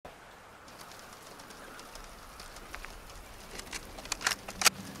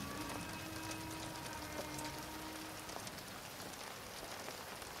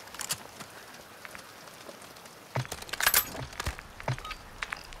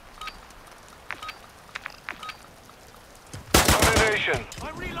station.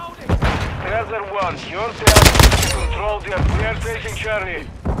 I'm reloading. Treasure 1, your task is to control the air taking Charlie.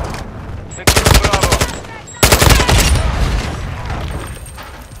 Secure Bravo.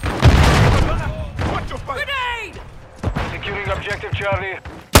 Grenade! Securing objective Charlie.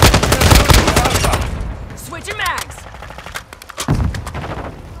 Alpha. Switching mags.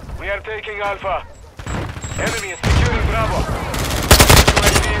 We are taking Alpha. Enemy is securing Bravo.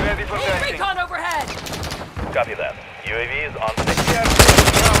 UAV ready for tasking. Recon overhead. Copy that. UAV is on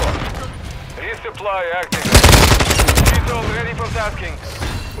Bravo. Resupply active. Missile ready for tasking.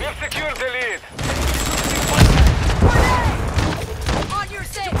 We've secured the lead. On your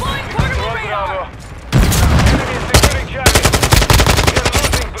safe. Deploying portable Control radar. Bravo. Enemy is securing Charlie. We are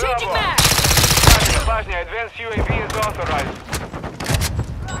losing Changing Bravo. mags. Важнее, advanced UAV is authorized.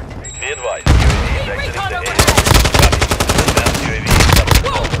 Be advised. UAV is exiting Recon the overhead. area. Copy. Advanced UAV is coming.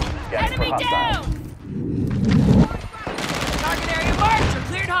 Whoa! Scanning Enemy for hostile. down! Target area marked. You're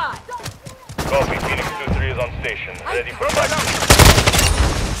cleared hot. Copy. Phoenix 2-3 is on station. Ready for action.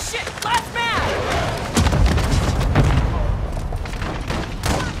 Shit! Last man!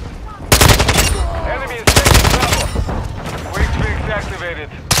 Enemy is taking Bravo. Quick fix activated.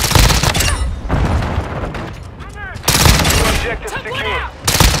 New objective Took one secure. out!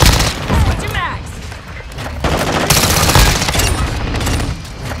 Switching mags.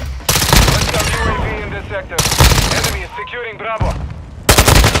 Hostile UAV in this sector. Enemy is securing Bravo.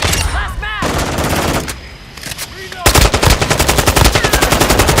 Last man!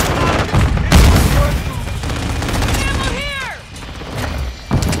 Ammo here!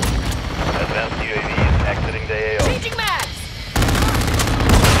 Advanced UAV is exiting the AO. Changing mags.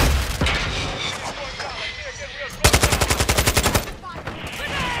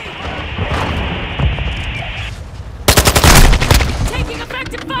 Taking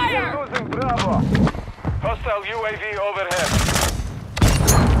effective fire! Losing Bravo. Hostile UAV overhead.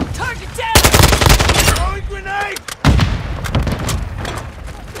 Target down! Throwing grenade!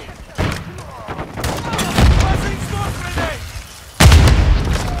 Tossing smoke grenade!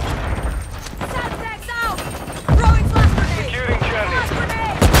 Subjects out! Throwing flash grenade! Securing Charlie. Flash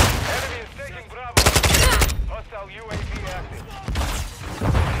grenade! Enemy is taking Bravo. Hostile UAV active.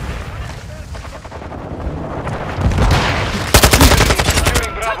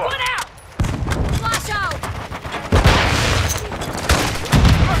 Securing Took Bravo. one out! Flash out!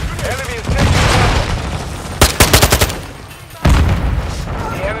 Enemy is taking Bravo.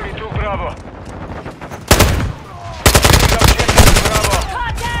 The enemy took Bravo. Objective Bravo.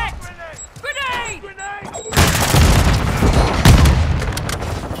 Contact! Grenade!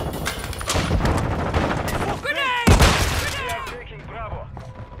 Grenade! We are taking Bravo.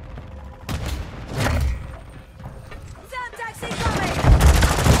 Sound taxi coming!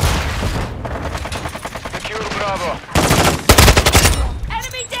 Secure Bravo.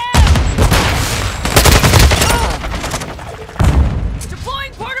 Enemy down!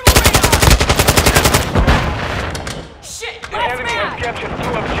 Deploying portable radar! Shit! The Last enemy has man! captured 2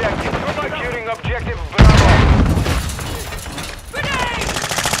 objectives. Securing objective Bravo. Grenade!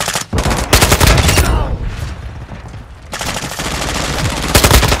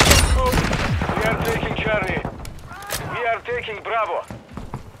 We are taking Charlie. We are taking Bravo.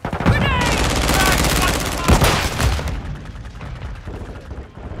 Grenade!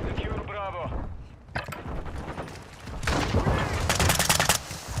 Secure Bravo.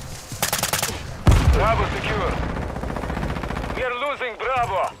 Bravo secure. We are losing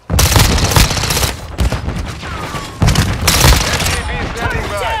Bravo. SCV standing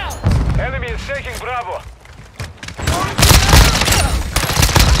by. Down! Enemy is taking Bravo.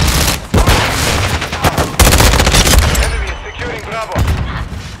 Enemy is securing Bravo.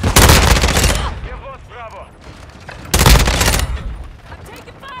 We have lost Bravo. I'm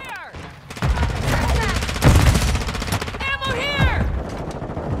taking fire! Ammo here!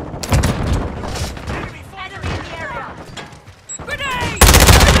 Enemy in the area! Grenade!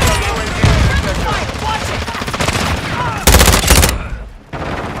 Fight! Watch it!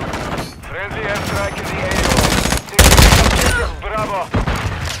 Friendly airstrike in the AO. Securing objective Bravo.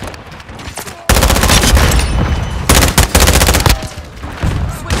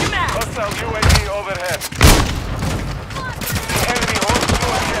 Switching mags! Hostile UAV overhead. Enemy holds 2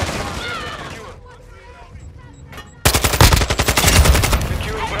 objectives.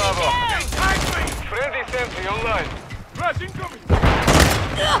 Secure Bravo. Friendly sentry online.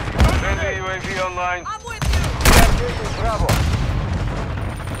 Friendly UAV online. I'm with you! We are taking Bravo.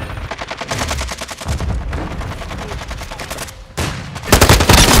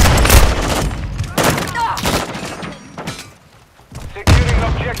 Securing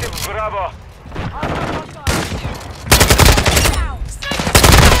objective Bravo.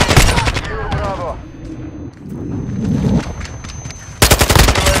 Secure Bravo.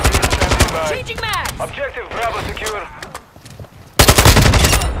 UAV standing by. Changing mags! Objective Bravo secure.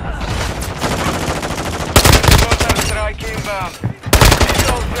 Mortar strike inbound.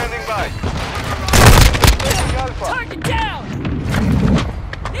 Missile standing by. Taking Alpha. Target down!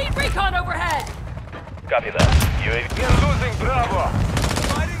 Need recon overhead! Copy that. UAV. We are losing Bravo.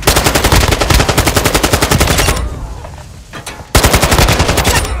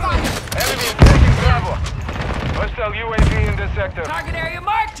 Enemy is taking Bravo. Hostile UAV in this sector. Target area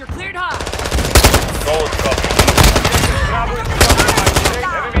marked, you're cleared hot! Solid copy. Bravo is compromised.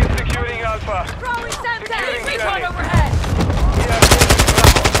 Enemy is securing Alpha. Rolling Securing Need recon Charlie. overhead! We are taking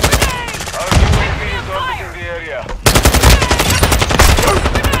Bravo. Grenade! Our UAV is orbiting the area.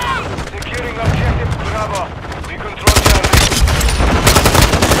 Securing objective Bravo. We control Charlie.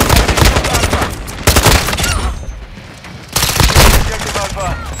 Objective Alpha.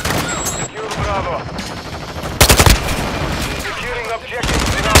 Secure Bravo. Securing objective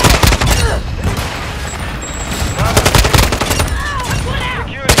Bravo. Bravo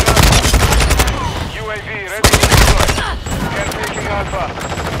securing Alpha. UAV ready to deploy. We are taking Alpha.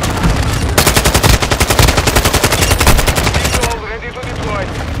 Missile ready to deploy.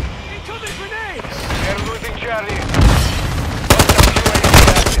 Incoming grenade! We are losing Charlie. Hostile UAV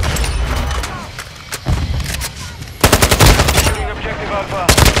active. Securing objective Alpha.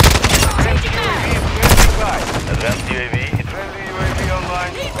 Friendly UAV standing by. Advanced UAV. Friendly UAV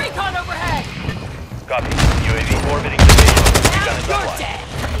online. Need recon overhead! Copy. UAV orbiting the base. Recon is You're online. dead!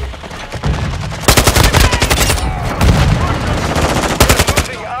 We're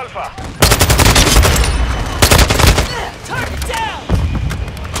losing Alpha. Target down!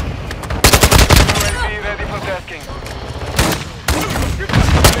 UAV ready for tasking.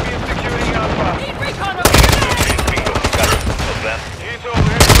 Enemy is securing Alpha. Need recon overhead! Bingo. Got it. Advanced. He's all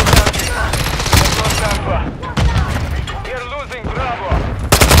ready for tasking. Let's lost Alpha. We are losing Bravo.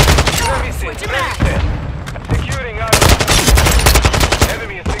 Enemy Switch it ready back. set. Securing Alpha.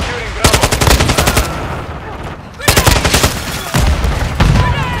 Enemy is securing Bravo.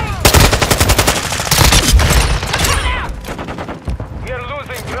 We are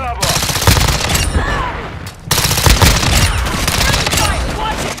losing Bravo.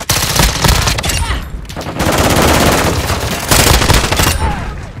 Watch it!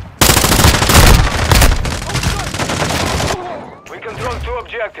 We control two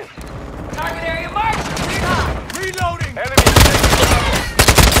objectives. Target area marked, cleared hot! Reloading! Enemy is taking Bravo.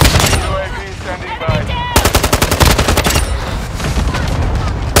 UAV standing by. Enemy down!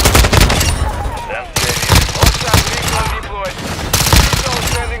 Advanced UAV. Hostile recon deployed. Missile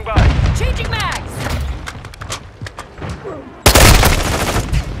standing by. Changing mags!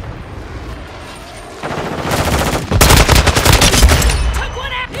 Took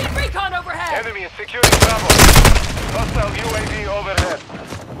one out! Need recon overhead! Enemy is securing Bravo. Hostile UAV overhead.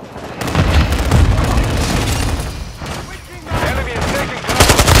 Enemy is taking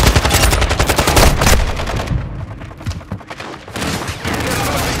Bravo. We are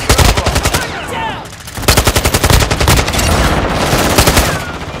losing Bravo. Target down!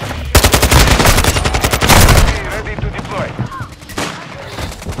 UAV ready to deploy.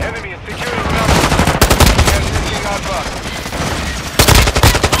 Enemy is securing Bravo. We are taking Alpha.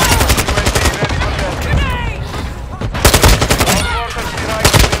 UAV ready for testing. Grenade! Our mortar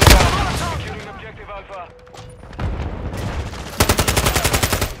strike is inbound. Securing objective Alpha.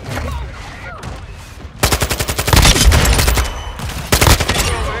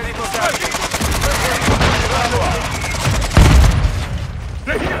 Missile ready for tasking. Bravo.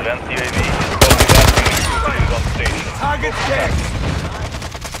 Advanced UAV. Copy that. Is on station. Target dead!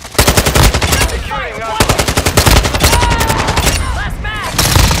 Securing Alpha. Last mag!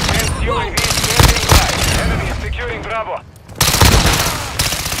 Advanced UAV standing by. Enemy is securing Bravo.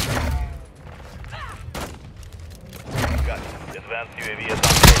 Got it. Advanced UAV is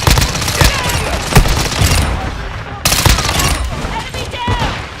on station. Get to that. Enemy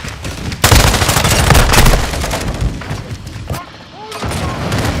down!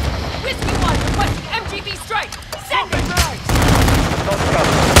 Whiskey 1 requesting MGB strike! Send it! Don't scout.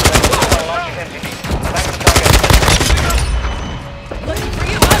 Advanced launching NGV. Time to target. Looking for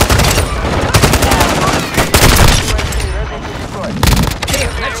you, huh? UAV ready to deploy.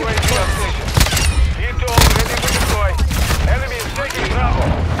 Damn, that should UAV on station. Veto ready to deploy. Enemy is taking Bravo.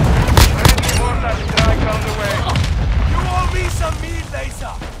 Friendly mortar strike on the way. You owe me some meat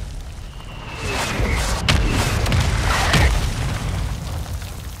laser!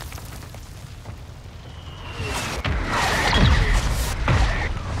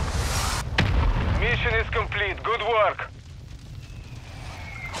 Mission is complete. Good work.